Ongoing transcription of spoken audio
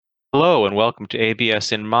Hello and welcome to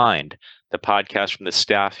ABS in Mind, the podcast from the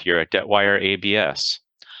staff here at Debtwire ABS.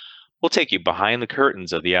 We'll take you behind the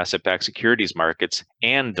curtains of the asset-backed securities markets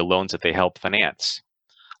and the loans that they help finance.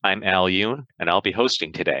 I'm Al Yoon, and I'll be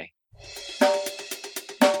hosting today.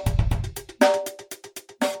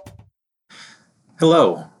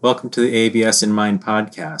 Hello, welcome to the ABS in Mind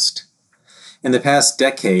podcast. In the past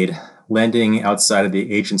decade, lending outside of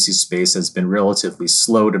the agency space has been relatively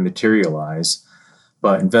slow to materialize,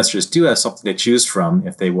 but investors do have something to choose from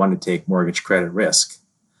if they want to take mortgage credit risk.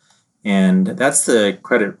 And that's the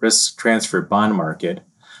credit risk transfer bond market,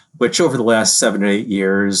 which over the last 7 to 8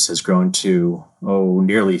 years has grown to,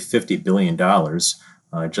 nearly $50 billion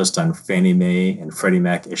just on Fannie Mae and Freddie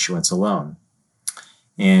Mac issuance alone.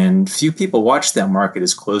 And few people watch that market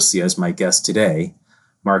as closely as my guest today,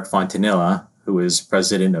 Mark Fontanilla, who is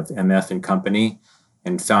president of MF and Company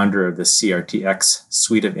and founder of the CRTX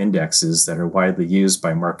suite of indexes that are widely used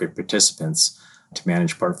by market participants to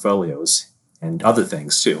manage portfolios and other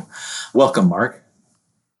things too. Welcome, Mark.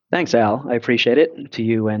 Thanks, Al. I appreciate it. To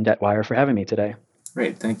you and Debtwire for having me today.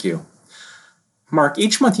 Great, thank you. Mark,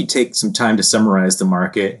 each month you take some time to summarize the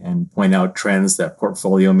market and point out trends that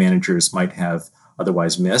portfolio managers might have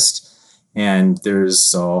otherwise missed. And there's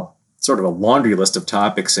sort of a laundry list of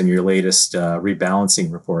topics in your latest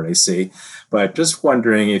rebalancing report, I see. But just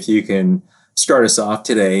wondering if you can start us off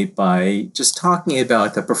today by just talking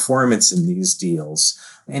about the performance in these deals.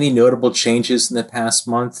 Any notable changes in the past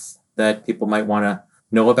month that people might want to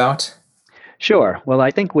know about? Sure. Well, I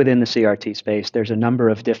think within the CRT space, there's a number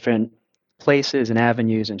of different places and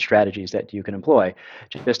avenues and strategies that you can employ.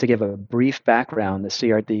 Just to give a brief background,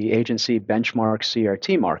 the agency benchmark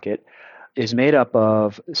CRT market is made up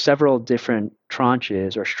of several different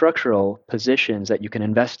tranches or structural positions that you can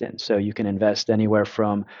invest in. So you can invest anywhere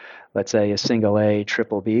from, let's say, a single A,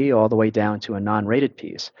 triple B, all the way down to a non-rated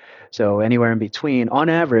piece. So anywhere in between. On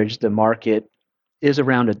average, the market is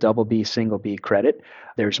around a double B, single B credit.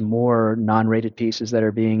 There's more non-rated pieces that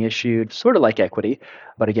are being issued, sort of like equity,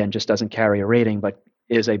 but again, just doesn't carry a rating, but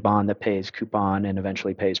is a bond that pays coupon and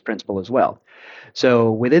eventually pays principal as well.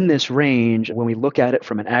 So within this range, when we look at it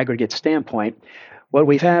from an aggregate standpoint, what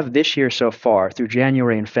we have this year so far through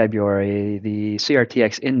January and February, the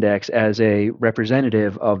CRTX index as a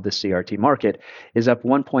representative of the CRT market is up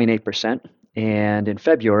 1.8%, and in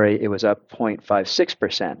February it was up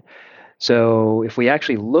 0.56%. So if we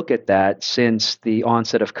actually look at that since the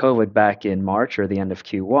onset of COVID back in March or the end of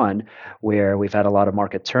Q1, where we've had a lot of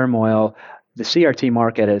market turmoil, the CRT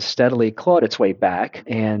market has steadily clawed its way back,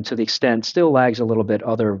 and to the extent still lags a little bit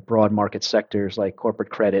other broad market sectors like corporate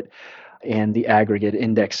credit and the aggregate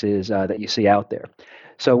indexes that you see out there.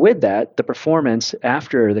 So with that, the performance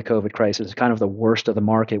after the COVID crisis, kind of the worst of the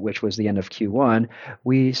market, which was the end of Q1,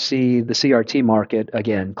 we see the CRT market,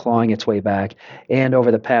 again, clawing its way back. And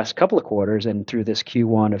over the past couple of quarters and through this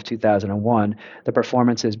Q1 of 2001, the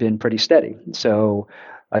performance has been pretty steady. So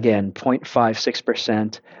again,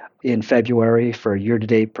 0.56% in February for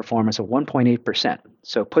year-to-date performance of 1.8%.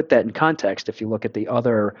 So put that in context, if you look at the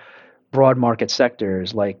other broad market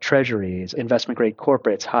sectors like treasuries, investment-grade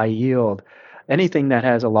corporates, high yield, anything that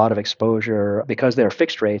has a lot of exposure because they're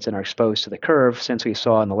fixed rates and are exposed to the curve, since we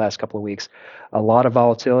saw in the last couple of weeks a lot of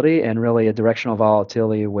volatility and really a directional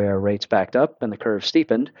volatility where rates backed up and the curve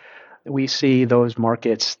steepened. We see those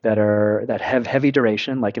markets that have heavy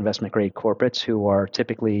duration, like investment grade corporates, who are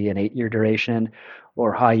typically an 8-year duration,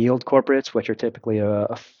 or high yield corporates, which are typically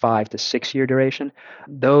a 5 to 6 year duration.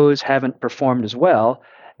 Those haven't performed as well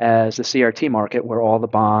as the CRT market, where all the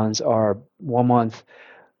bonds are 1 month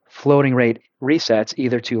floating rate resets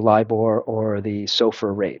either to LIBOR or the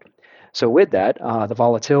SOFR rate. So with that, the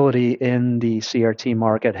volatility in the CRT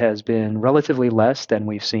market has been relatively less than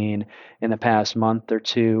we've seen in the past month or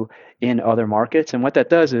two in other markets. And what that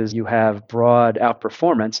does is you have broad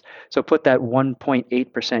outperformance. So put that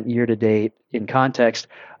 1.8% year to date in context.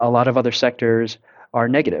 A lot of other sectors are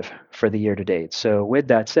negative for the year to date. So with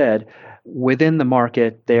that said, within the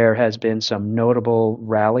market, there has been some notable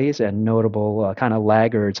rallies and notable kind of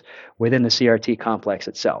laggards within the CRT complex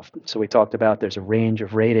itself. So we talked about there's a range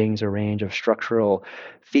of ratings, a range of structural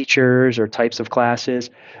features or types of classes.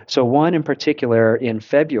 So one in particular, in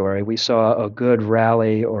February, we saw a good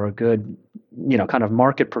rally or a good kind of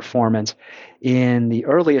market performance in the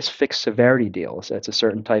earliest fixed severity deals. That's a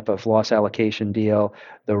certain type of loss allocation deal.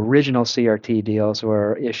 The original CRT deals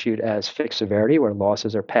were issued as fixed severity, where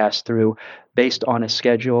losses are passed through based on a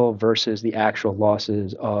schedule versus the actual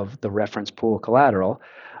losses of the reference pool collateral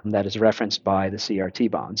that is referenced by the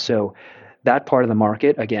CRT bond. So that part of the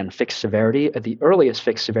market, again, fixed severity, the earliest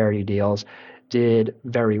fixed severity deals did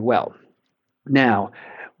very well. Now,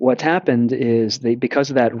 What's happened is because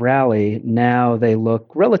of that rally, now they look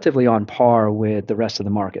relatively on par with the rest of the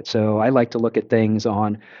market. So I like to look at things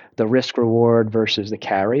on the risk reward versus the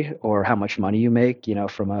carry, or how much money you make,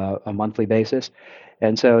 from a monthly basis.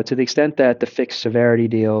 And so to the extent that the fixed severity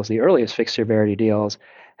deals, the earliest fixed severity deals,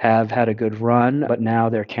 have had a good run, but now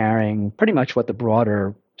they're carrying pretty much what the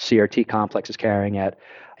broader CRT complex is carrying at,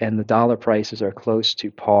 and the dollar prices are close to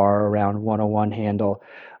par, around 101 handle.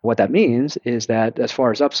 What that means is that as far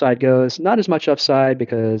as upside goes, not as much upside,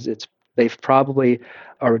 because they've probably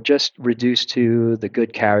are just reduced to the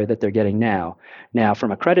good carry that they're getting now. Now,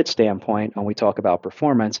 from a credit standpoint, when we talk about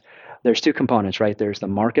performance, there's two components, right? There's the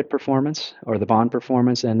market performance, or the bond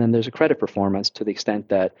performance, and then there's a credit performance, to the extent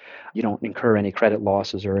that you don't incur any credit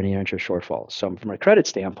losses or any interest shortfalls. So from a credit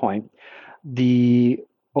standpoint, the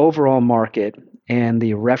overall market and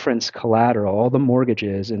the reference collateral, all the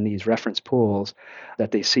mortgages in these reference pools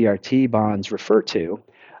that the CRT bonds refer to,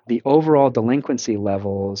 the overall delinquency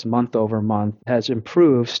levels month over month has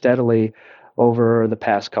improved steadily over the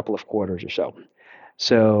past couple of quarters or so.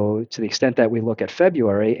 So to the extent that we look at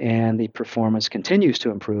February, and the performance continues to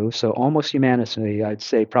improve, so almost unanimously, I'd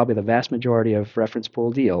say probably the vast majority of reference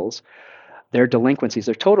pool deals, their delinquencies,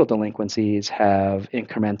 their total delinquencies, have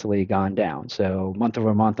incrementally gone down. So month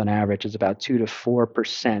over month on average is about 2 to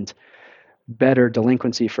 4% better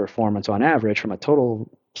delinquency performance on average from a total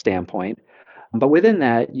standpoint. But within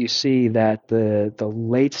that, you see that the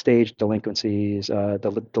late stage delinquencies,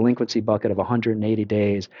 the delinquency bucket of 180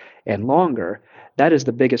 days and longer, that is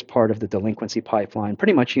the biggest part of the delinquency pipeline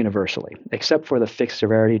pretty much universally, except for the fixed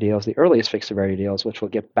severity deals, the earliest fixed severity deals, which we'll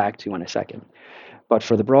get back to in a second. But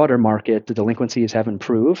for the broader market, the delinquencies have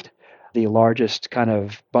improved. The largest kind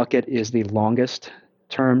of bucket is the longest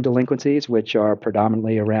term delinquencies, which are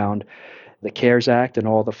predominantly around the CARES Act and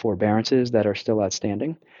all the forbearances that are still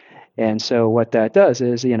outstanding. And so what that does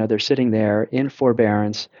is, they're sitting there in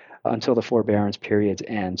forbearance until the forbearance periods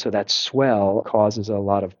end. So that swell causes a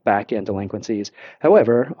lot of back-end delinquencies.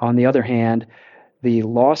 However, on the other hand, the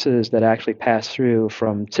losses that actually pass through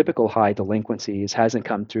from typical high delinquencies hasn't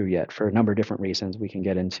come through yet, for a number of different reasons we can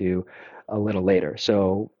get into a little later.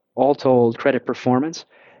 So all told, credit performance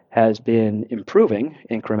has been improving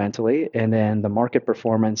incrementally, and then the market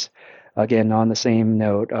performance, again, on the same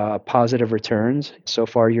note, positive returns so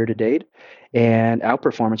far year to date, and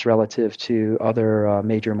outperformance relative to other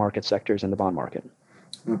major market sectors in the bond market.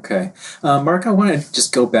 Okay. Mark, I want to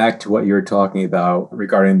just go back to what you were talking about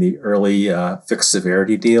regarding the early fixed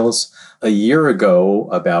severity deals. A year ago,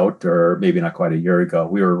 or maybe not quite a year ago,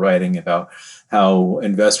 we were writing about how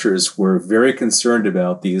investors were very concerned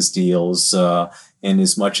about these deals, in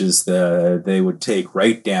as much as they would take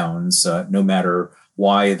write-downs, no matter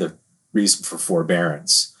why the reason for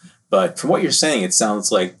forbearance. But from what you're saying, it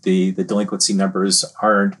sounds like the delinquency numbers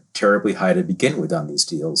aren't terribly high to begin with on these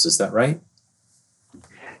deals. Is that right?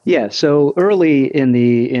 Yeah, so early in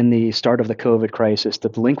the start of the COVID crisis, the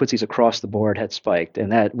delinquencies across the board had spiked,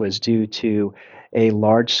 and that was due to a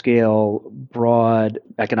large-scale, broad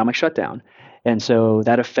economic shutdown. And so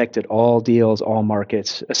that affected all deals, all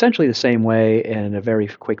markets, essentially the same way and in a very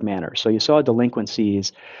quick manner. So you saw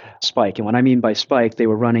delinquencies spike. And what I mean by spike, they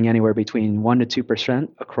were running anywhere between 1% to 2%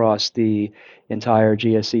 across the entire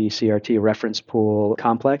GSE CRT reference pool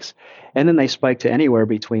complex. And then they spiked to anywhere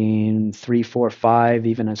between 3, 4, 5,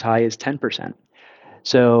 even as high as 10%.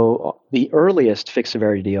 So the earliest fixed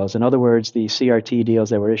severity deals, in other words, the CRT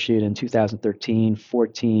deals that were issued in 2013,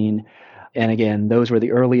 14, and again, those were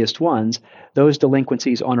the earliest ones, those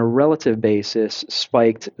delinquencies on a relative basis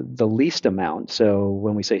spiked the least amount. So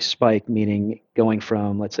when we say spike, meaning going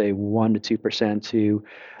from, let's say, 1% to 2% to,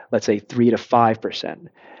 let's say, 3 to 5%.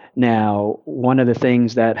 Now, one of the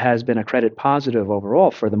things that has been a credit positive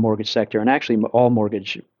overall for the mortgage sector, and actually all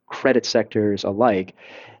mortgage credit sectors alike,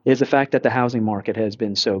 is the fact that the housing market has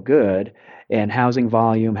been so good, and housing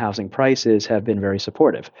volume, housing prices have been very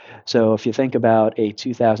supportive. So if you think about a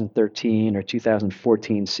 2013 or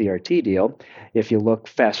 2014 CRT deal, if you look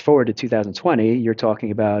fast forward to 2020, you're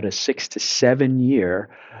talking about a 6 to 7 year,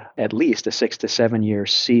 at least a 6 to 7 year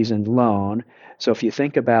seasoned loan. So if you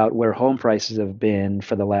think about where home prices have been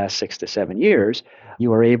for the last 6 to 7 years,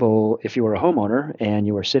 you are able, if you were a homeowner and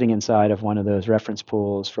you were sitting inside of one of those reference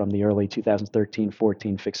pools from the early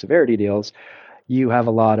 2013-14 fixed severity deals, you have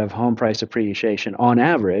a lot of home price appreciation on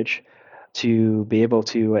average to be able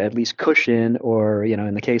to at least cushion, or,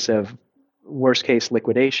 in the case of worst case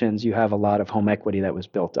liquidations, you have a lot of home equity that was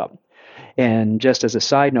built up. And just as a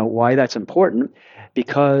side note, why that's important,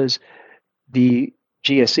 because the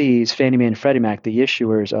GSEs, Fannie Mae and Freddie Mac, the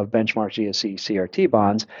issuers of benchmark GSE CRT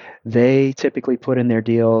bonds, they typically put in their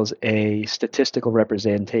deals a statistical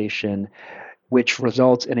representation which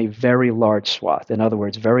results in a very large swath. In other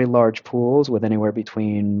words, very large pools with anywhere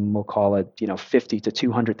between, we'll call it, 50 to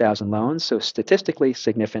 200,000 loans. So statistically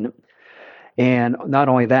significant. And not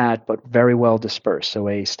only that, but very well dispersed. So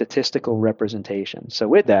a statistical representation. So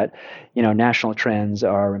with that, national trends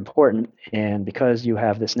are important. And because you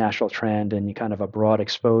have this national trend and you kind of a broad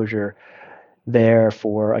exposure there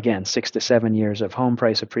for, again, 6 to 7 years of home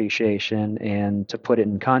price appreciation. And to put it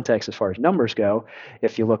in context as far as numbers go,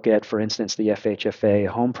 if you look at, for instance, the FHFA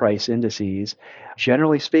home price indices,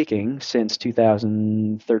 generally speaking, since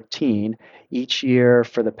 2013, each year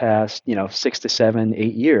for the past, 6 to 7,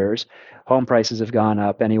 8 years, home prices have gone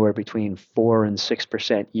up anywhere between 4 and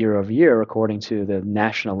 6% year over year, according to the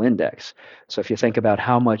national index. So if you think about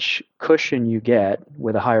how much cushion you get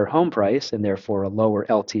with a higher home price and therefore a lower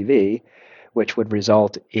LTV, which would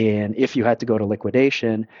result in, if you had to go to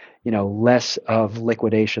liquidation, less of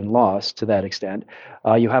liquidation loss to that extent,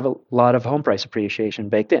 you have a lot of home price appreciation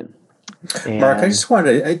baked in. Mark, I just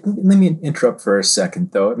wanted to, let me interrupt for a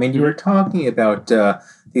second, though. I mean, you were talking about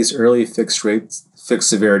these early fixed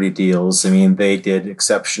severity deals. I mean, they did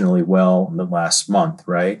exceptionally well in the last month,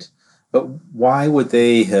 right? But why would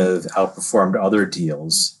they have outperformed other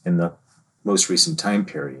deals in the most recent time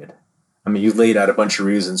period? I mean, you laid out a bunch of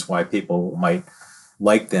reasons why people might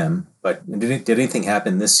like them, but did anything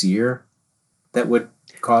happen this year that would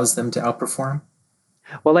cause them to outperform?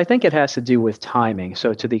 Well, I think it has to do with timing.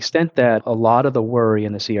 So to the extent that a lot of the worry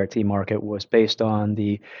in the CRT market was based on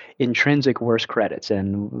the intrinsic worst credits,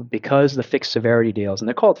 and because the fixed severity deals, and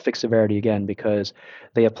they're called fixed severity again because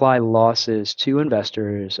they apply losses to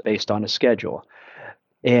investors based on a schedule.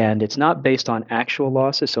 And it's not based on actual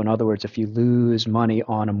losses. So in other words, if you lose money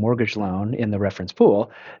on a mortgage loan in the reference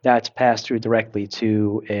pool, that's passed through directly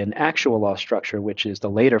to an actual loss structure, which is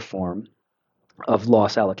the later form of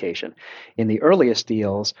loss allocation. In the earliest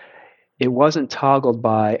deals, it wasn't toggled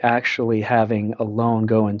by actually having a loan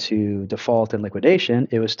go into default and liquidation.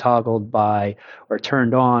 It was toggled by or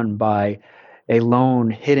turned on by a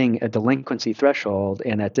loan hitting a delinquency threshold,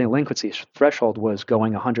 and that delinquency threshold was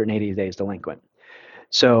going 180 days delinquent.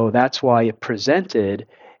 So that's why it presented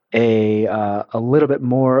a little bit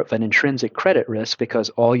more of an intrinsic credit risk, because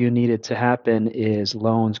all you needed to happen is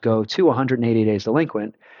loans go to 180 days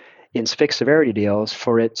delinquent in fixed severity deals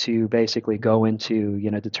for it to basically go into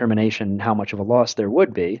determination how much of a loss there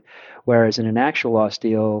would be. Whereas in an actual loss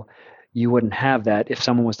deal, you wouldn't have that. If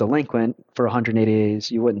someone was delinquent for 180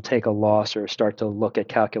 days, you wouldn't take a loss or start to look at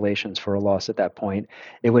calculations for a loss at that point.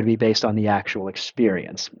 It would be based on the actual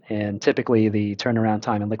experience. And typically the turnaround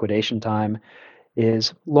time and liquidation time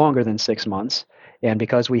is longer than 6 months. And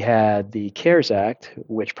because we had the CARES Act,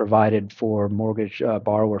 which provided for mortgage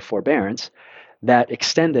borrower forbearance, that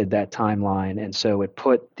extended that timeline. And so it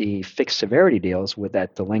put the fixed severity deals with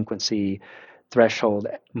that delinquency threshold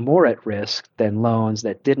more at risk than loans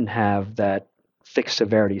that didn't have that fixed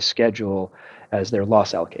severity schedule as their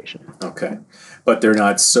loss allocation. Okay. But they're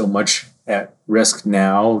not so much at risk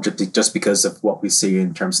now just because of what we see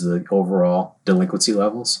in terms of the overall delinquency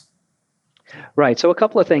levels? Right. So a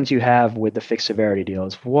couple of things you have with the fixed severity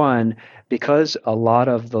deals. One, because a lot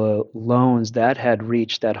of the loans that had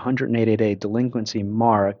reached that 180-day delinquency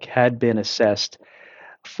mark had been assessed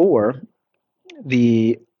for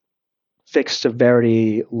the fixed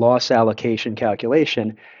severity loss allocation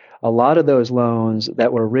calculation, a lot of those loans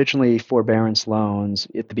that were originally forbearance loans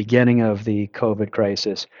at the beginning of the COVID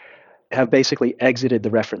crisis have basically exited the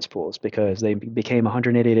reference pools because they became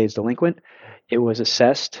 180 days delinquent. It was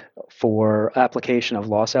assessed for application of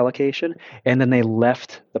loss allocation, and then they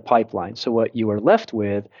left the pipeline. So what you are left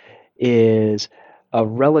with is a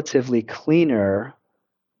relatively cleaner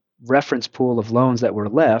reference pool of loans that were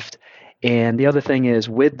left. And the other thing is,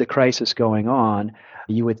 with the crisis going on,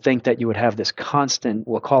 you would think that you would have this constant,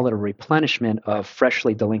 we'll call it a replenishment of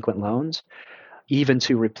freshly delinquent loans, even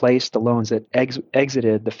to replace the loans that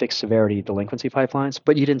exited the fixed severity delinquency pipelines,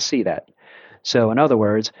 but you didn't see that. So in other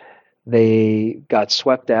words, they got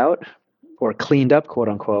swept out or cleaned up, quote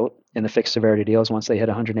unquote, in the fixed severity deals once they hit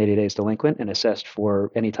 180 days delinquent and assessed for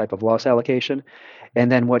any type of loss allocation.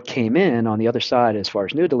 And then what came in on the other side as far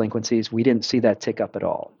as new delinquencies, we didn't see that tick up at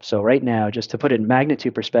all. So right now, just to put it in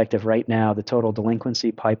magnitude perspective, right now the total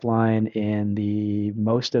delinquency pipeline in the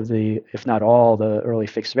most of the, if not all, the early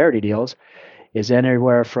fixed severity deals is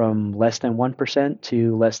anywhere from less than 1%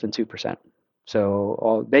 to less than 2%.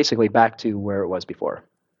 So basically back to where it was before.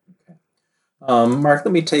 Mark,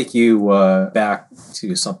 let me take you back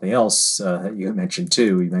to something else that you mentioned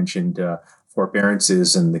too. You mentioned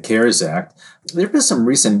forbearances and the CARES Act, there have been some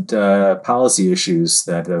recent policy issues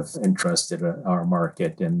that have interested our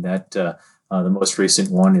market, and that the most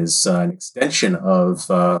recent one is an extension of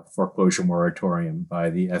foreclosure moratorium by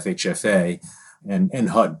the FHFA and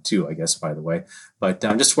HUD too, I guess, by the way. But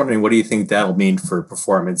I'm just wondering, what do you think that'll mean for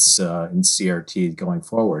performance in CRT going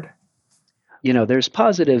forward? There's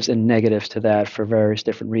positives and negatives to that for various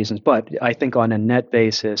different reasons, but I think on a net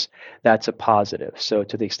basis, that's a positive. So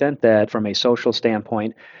to the extent that from a social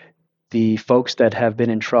standpoint, the folks that have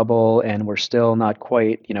been in trouble and we're still not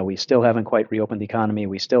quite, we still haven't quite reopened the economy,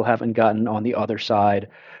 we still haven't gotten on the other side,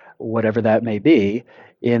 whatever that may be,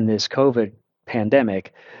 in this COVID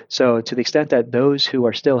pandemic. So, to the extent that those who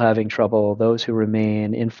are still having trouble, those who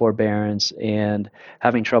remain in forbearance and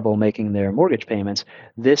having trouble making their mortgage payments,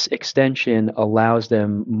 this extension allows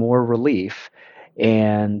them more relief.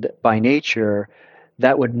 And by nature,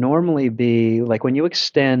 that would normally be like when you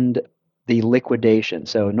extend the liquidation.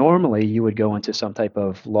 So normally you would go into some type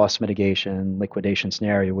of loss mitigation, liquidation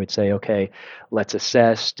scenario. We'd say, okay, let's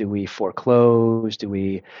assess, do we foreclose? Do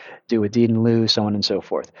we do a deed in lieu, so on and so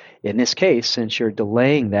forth. In this case, since you're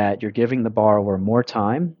delaying that, you're giving the borrower more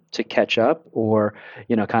time to catch up or,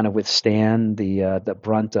 kind of withstand the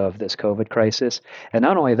brunt of this COVID crisis. And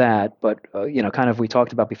not only that, but, kind of we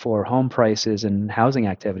talked about before, home prices and housing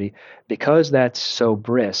activity, because that's so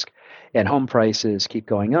brisk and home prices keep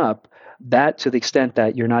going up, that to the extent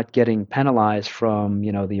that you're not getting penalized from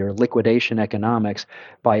your liquidation economics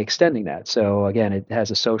by extending that. So again, it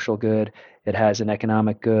has a social good, it has an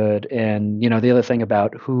economic good, and the other thing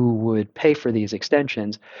about who would pay for these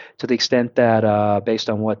extensions, to the extent that based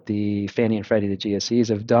on what the Fannie and Freddie, the GSEs,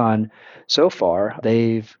 have done so far,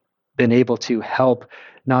 they've been able to help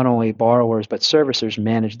not only borrowers but servicers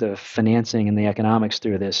manage the financing and the economics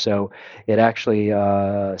through this. So it actually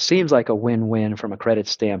seems like a win-win from a credit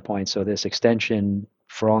standpoint. So this extension,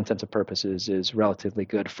 for all intents and purposes, is relatively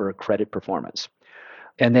good for credit performance.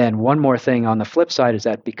 And then one more thing on the flip side is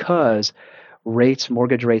that because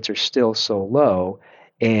mortgage rates are still so low,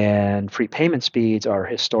 and prepayment speeds are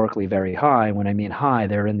historically very high. When I mean high,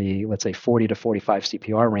 they're in the, let's say, 40 to 45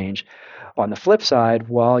 CPR range. On the flip side,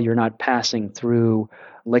 while you're not passing through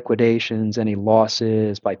liquidations, any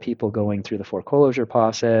losses by people going through the foreclosure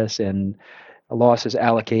process and losses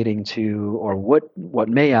allocating to, or what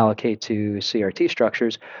may allocate to CRT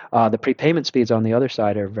structures, the prepayment speeds on the other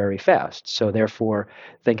side are very fast. So therefore,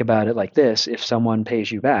 think about it like this. If someone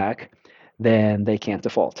pays you back, then they can't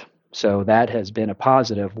default. So that has been a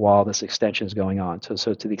positive while this extension is going on.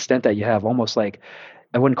 So to the extent that you have almost like,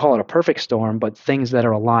 I wouldn't call it a perfect storm, but things that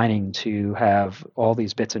are aligning to have all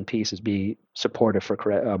these bits and pieces be supportive for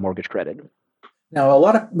mortgage credit. Now, a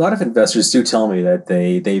lot of investors do tell me that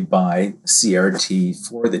they buy CRT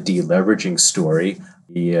for the deleveraging story.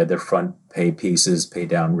 The front pay pieces pay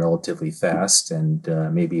down relatively fast and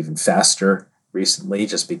maybe even faster recently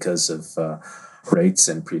just because of rates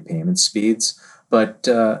and prepayment speeds. But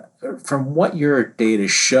from what your data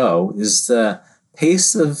show, is the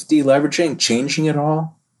pace of deleveraging changing at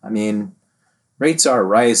all? I mean, rates are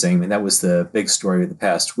rising. I mean, that was the big story of the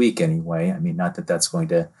past week anyway. I mean, not that that's going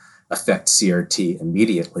to affect CRT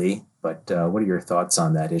immediately, but what are your thoughts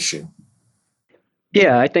on that issue?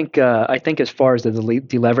 Yeah, I think as far as the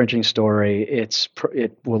deleveraging story,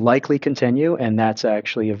 it will likely continue, and that's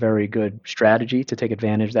actually a very good strategy to take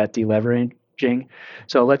advantage of that deleveraging.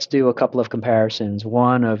 So let's do a couple of comparisons.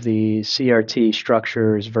 One of the CRT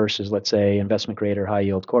structures versus, let's say, investment grade or high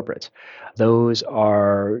yield corporates. Those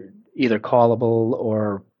are either callable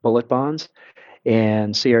or bullet bonds.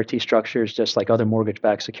 And CRT structures, just like other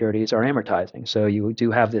mortgage-backed securities, are amortizing. So you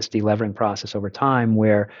do have this delevering process over time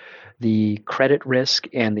where the credit risk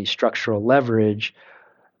and the structural leverage,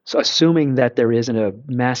 so assuming that there isn't a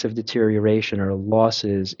massive deterioration or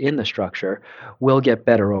losses in the structure, will get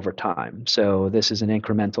better over time. So this is an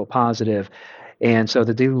incremental positive. And so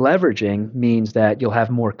the deleveraging means that you'll have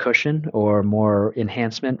more cushion or more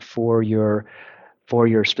enhancement for your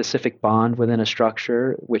specific bond within a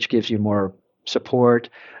structure, which gives you more support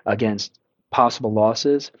against possible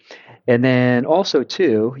losses. And then also,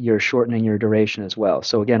 too, you're shortening your duration as well.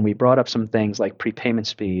 So again, we brought up some things like prepayment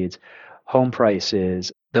speeds, home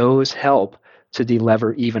prices. Those help to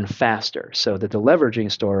delever even faster. So the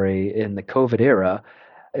deleveraging story in the COVID era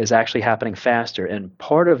is actually happening faster. And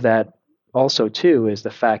part of that also, too, is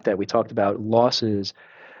the fact that we talked about losses,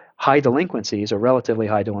 high delinquencies or relatively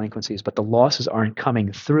high delinquencies, but the losses aren't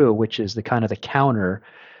coming through, which is the kind of the counter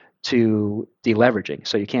to deleveraging.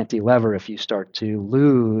 So you can't delever if you start to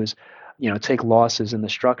lose, take losses in the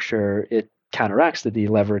structure. It counteracts the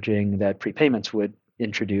deleveraging that prepayments would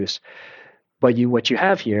introduce. But what you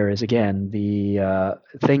have here is, again, the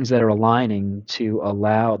things that are aligning to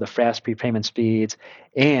allow the fast prepayment speeds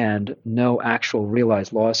and no actual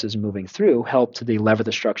realized losses moving through help to delever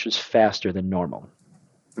the structures faster than normal.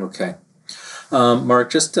 Okay.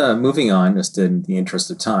 Mark, just moving on, just in the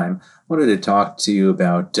interest of time, I wanted to talk to you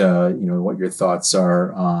about what your thoughts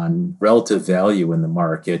are on relative value in the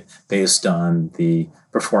market based on the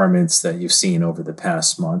performance that you've seen over the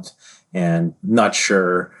past month. And not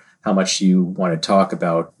sure how much you want to talk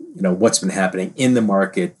about what's been happening in the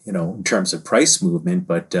market in terms of price movement,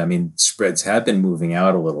 but I mean spreads have been moving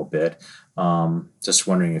out a little bit. Just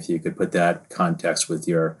wondering if you could put that context with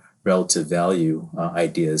your relative value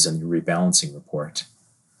ideas and your rebalancing report.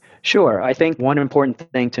 Sure. I think one important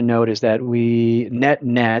thing to note is that we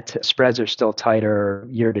net spreads are still tighter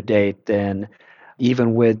year to date than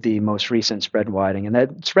even with the most recent spread widening. And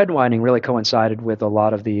that spread widening really coincided with a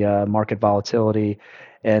lot of the market volatility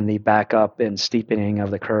and the backup and steepening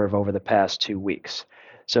of the curve over the past 2 weeks.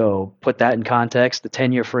 So put that in context. The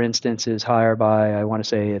 10-year, for instance, is higher by, I want to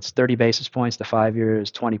say it's 30 basis points. The 5-year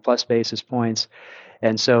is 20 plus basis points.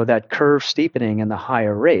 And so that curve steepening and the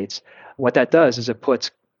higher rates, what that does is it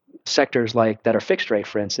puts sectors like that are fixed rate,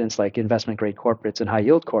 for instance, like investment grade corporates and high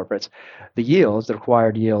yield corporates, the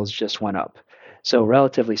required yields just went up. So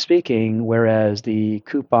relatively speaking, whereas the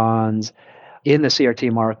coupons in the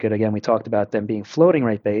CRT market, again, we talked about them being floating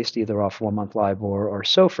rate based, either off 1-month LIBOR or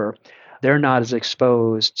SOFR, they're not as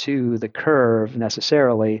exposed to the curve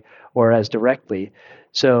necessarily or as directly.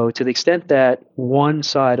 So to the extent that one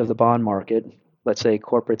side of the bond market, let's say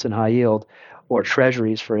corporates and high yield, or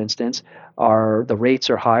treasuries, for instance, the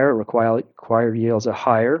rates are higher, required yields are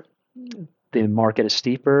higher, the market is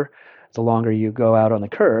steeper, the longer you go out on the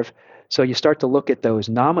curve. So you start to look at those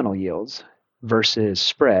nominal yields versus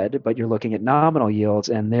spread, but you're looking at nominal yields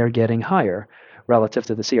and they're getting higher relative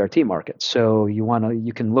to the CRT market. So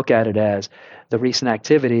you can look at it as the recent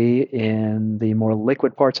activity in the more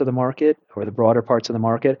liquid parts of the market or the broader parts of the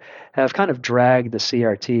market have kind of dragged the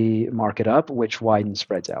CRT market up, which widens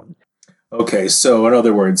spreads out. Okay, so in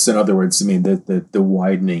other words, I mean the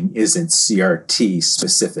widening isn't CRT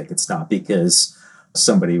specific. It's not because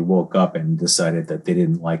somebody woke up and decided that they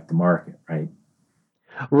didn't like the market, right?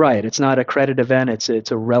 Right. It's not a credit event.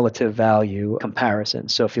 It's a relative value comparison.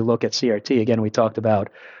 So if you look at CRT, again, we talked about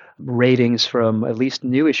ratings from at least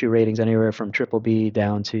new issue ratings anywhere from triple B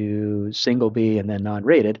down to single B and then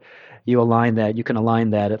non-rated. You can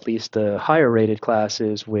align that at least the higher rated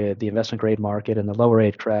classes with the investment grade market and the lower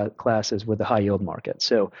rated classes with the high yield market.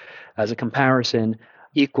 So as a comparison,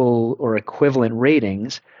 equal or equivalent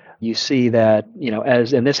ratings, you see that,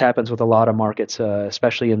 and this happens with a lot of markets,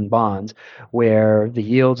 especially in bonds, where the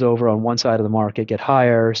yields over on one side of the market get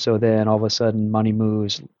higher. So then all of a sudden money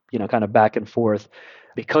moves, kind of back and forth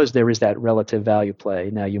because there is that relative value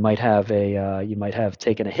play. Now you might have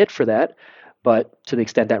taken a hit for that, but to the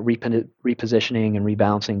extent that repositioning and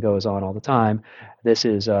rebalancing goes on all the time, this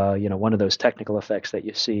is one of those technical effects that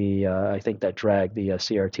you see. I think that drag the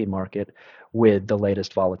CRT market with the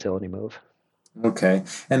latest volatility move. Okay,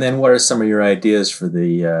 and then what are some of your ideas for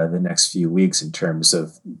the next few weeks in terms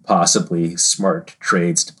of possibly smart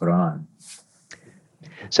trades to put on?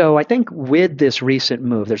 So I think with this recent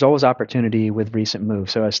move, there's always opportunity with recent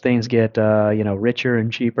moves. So as things get richer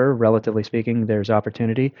and cheaper, relatively speaking, there's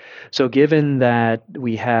opportunity. So given that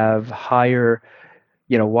we have higher,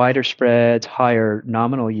 wider spreads, higher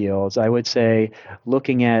nominal yields, I would say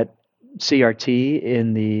looking at CRT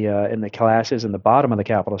in the classes in the bottom of the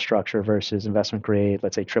capital structure versus investment grade,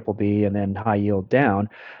 let's say triple B and then high yield down,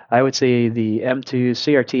 I would say the M2s,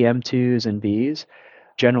 CRT M2s and Bs,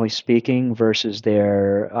 generally speaking, versus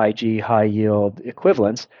their IG high yield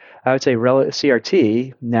equivalents, I would say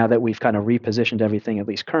CRT, now that we've kind of repositioned everything, at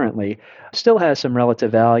least currently, still has some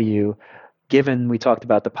relative value given we talked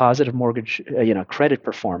about the positive mortgage credit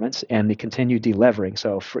performance and the continued delevering.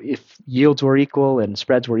 So if yields were equal and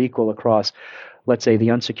spreads were equal across, let's say,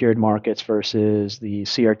 the unsecured markets versus the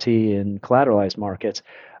CRT and collateralized markets,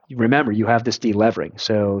 remember, you have this delevering.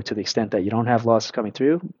 So to the extent that you don't have losses coming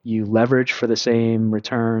through, you leverage for the same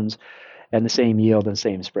returns and the same yield and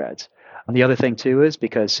same spreads. And the other thing, too, is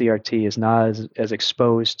because CRT is not as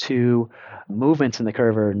exposed to movements in the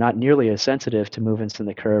curve, or not nearly as sensitive to movements in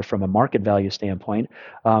the curve from a market value standpoint,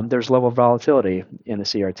 there's level volatility in the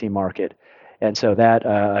CRT market. And so that,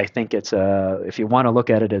 I think it's, if you want to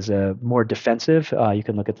look at it as a more defensive, you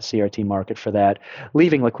can look at the CRT market for that,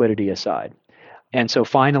 leaving liquidity aside. And so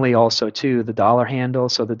finally, also, too, the dollar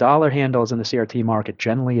handles. So the dollar handles in the CRT market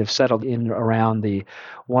generally have settled in around the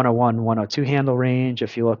 101, 102 handle range.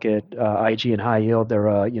 If you look at IG and high yield,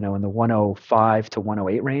 they're in the 105 to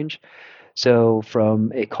 108 range. So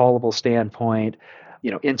from a callable standpoint,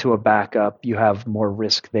 into a backup, you have more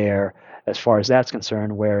risk there as far as that's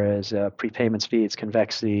concerned, whereas prepayment speeds,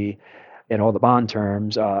 convexity, and all the bond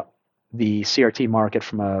terms, the CRT market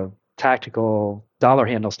from a tactical dollar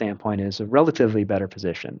handle standpoint is relatively better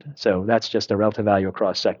positioned. So that's just a relative value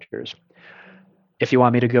across sectors. If you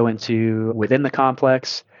want me to go into within the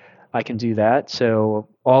complex, I can do that. So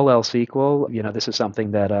all else equal, this is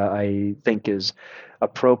something that I think is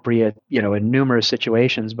appropriate, in numerous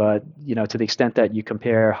situations. But to the extent that you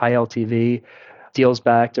compare high LTV deals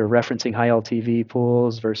backed or referencing high LTV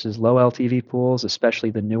pools versus low LTV pools,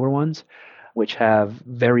 especially the newer ones, which have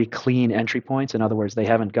very clean entry points. In other words, they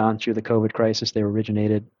haven't gone through the COVID crisis. They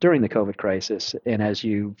originated during the COVID crisis. And as I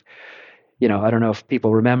don't know if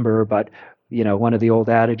people remember, but one of the old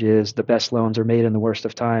adages, the best loans are made in the worst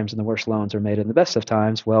of times and the worst loans are made in the best of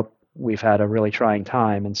times. Well, we've had a really trying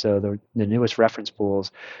time. And so the newest reference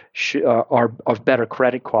pools are of better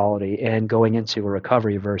credit quality and going into a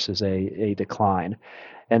recovery versus a decline.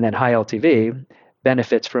 And then high LTV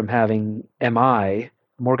benefits from having MI,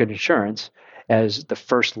 mortgage insurance, as the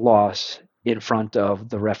first loss in front of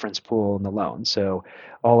the reference pool and the loan. So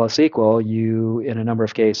all else equal, you, in a number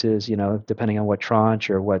of cases, depending on what tranche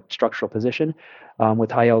or what structural position,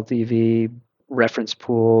 with high LTV reference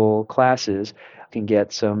pool classes, can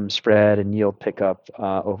get some spread and yield pickup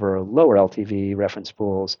over lower LTV reference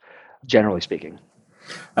pools, generally speaking.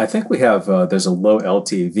 I think we have, there's a low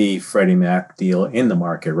LTV Freddie Mac deal in the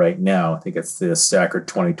market right now. I think it's the Stacker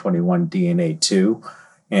 2021 DNA2.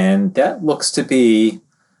 And that looks to be,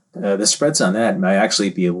 the spreads on that might actually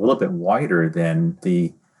be a little bit wider than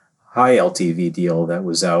the high LTV deal that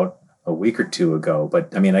was out a week or two ago.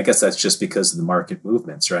 But I mean, I guess that's just because of the market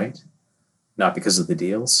movements, right? Not because of the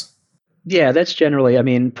deals. Yeah, that's generally,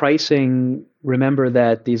 pricing, remember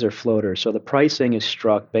that these are floaters. So the pricing is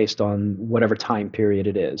struck based on whatever time period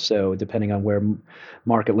it is. So depending on where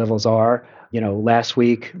market levels are, last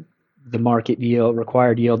week, the market yield,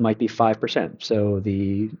 required yield might be 5%. So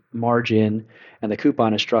the margin and the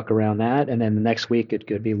coupon is struck around that. And then the next week it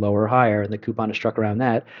could be lower or higher and the coupon is struck around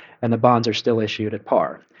that. And the bonds are still issued at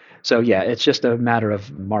par. So yeah, it's just a matter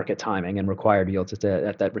of market timing and required yields at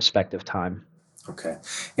that respective time. Okay.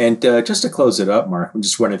 And just to close it up, Mark, I'm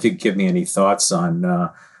just wondering if you could give me any thoughts on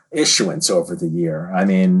issuance over the year. I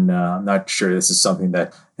mean, I'm not sure this is something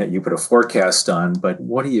that you put a forecast on, but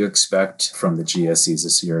what do you expect from the GSEs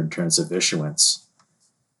this year in terms of issuance?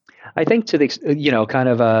 I think to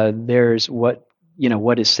the, there's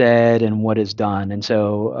what is said and what is done. And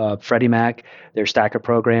so Freddie Mac, their Stacker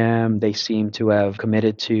program, they seem to have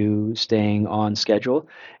committed to staying on schedule.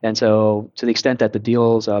 And so to the extent that the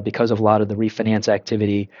deals, because of a lot of the refinance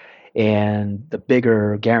activity and the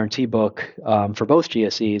bigger guarantee book for both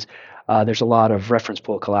GSEs, there's a lot of reference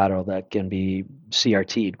pool collateral that can be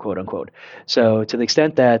CRT'd, quote unquote. So to the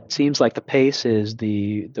extent that seems like the pace is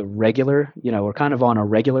the regular, we're kind of on a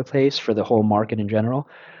regular pace for the whole market in general.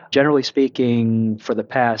 Generally speaking, for the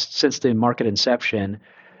past, since the market inception,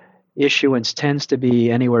 issuance tends to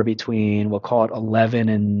be anywhere between, we'll call it 11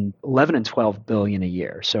 and 12 billion a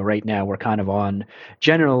year. So right now we're kind of on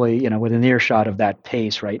generally, within earshot of that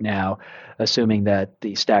pace right now, assuming that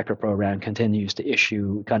the Stacker program continues to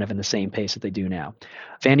issue kind of in the same pace that they do now.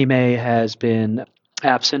 Fannie Mae has been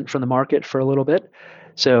absent from the market for a little bit.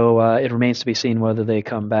 So it remains to be seen whether they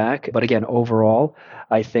come back. But again, overall,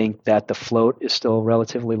 I think that the float is still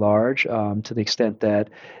relatively large to the extent that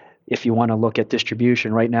if you want to look at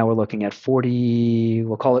distribution, right now we're looking at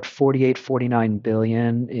we'll call it 48, 49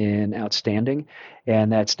 billion in outstanding.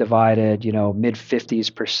 And that's divided, mid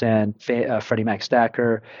 50s% Freddie Mac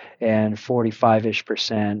Stacker and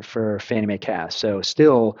 45-ish% for Fannie Mae CAS. So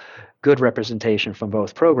still good representation from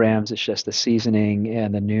both programs. It's just the seasoning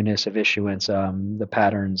and the newness of issuance, the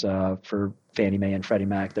patterns for Fannie Mae and Freddie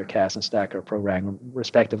Mac, their CAS and Stacker program,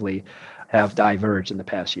 respectively, have diverged in the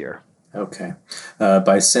past year. Okay.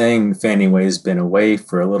 By saying Fannie Mae's been away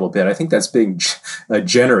for a little bit, I think that's being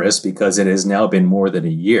generous because it has now been more than a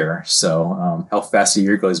year. So how fast a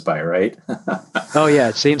year goes by, right? Oh, yeah.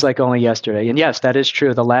 It seems like only yesterday. And yes, that is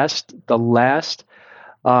true. The last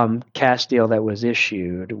CAS deal that was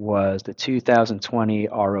issued was the 2020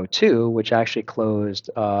 R02, which actually closed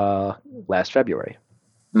last February.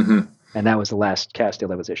 Mm-hmm. And that was the last CAS deal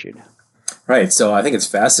that was issued. Right. So I think it's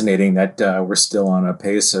fascinating that we're still on a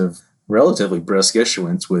pace of relatively brisk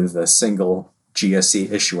issuance with a single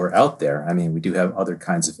GSE issuer out there. I mean, we do have other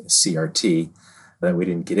kinds of CRT that we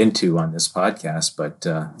didn't get into on this podcast, but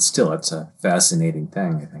still, it's a fascinating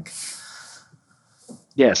thing, I think.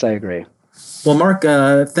 Yes, I agree. Well, Mark,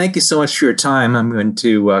 thank you so much for your time. I'm going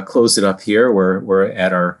to close it up here. We're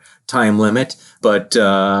at our time limit, but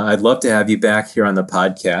I'd love to have you back here on the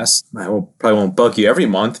podcast. Probably won't bug you every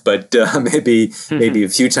month, but maybe a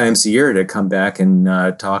few times a year to come back and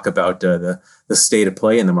talk about the state of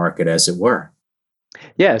play in the market, as it were.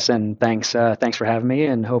 Yes, and thanks for having me,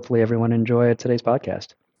 and hopefully everyone enjoyed today's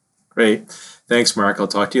podcast. Great. Thanks, Mark. I'll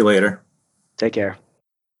talk to you later. Take care.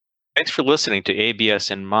 Thanks for listening to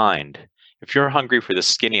ABS in Mind. If you're hungry for the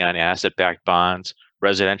skinny on asset-backed bonds,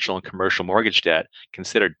 residential and commercial mortgage debt,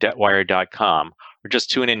 consider debtwire.com or just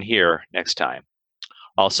tune in here next time.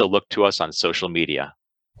 Also, look to us on social media.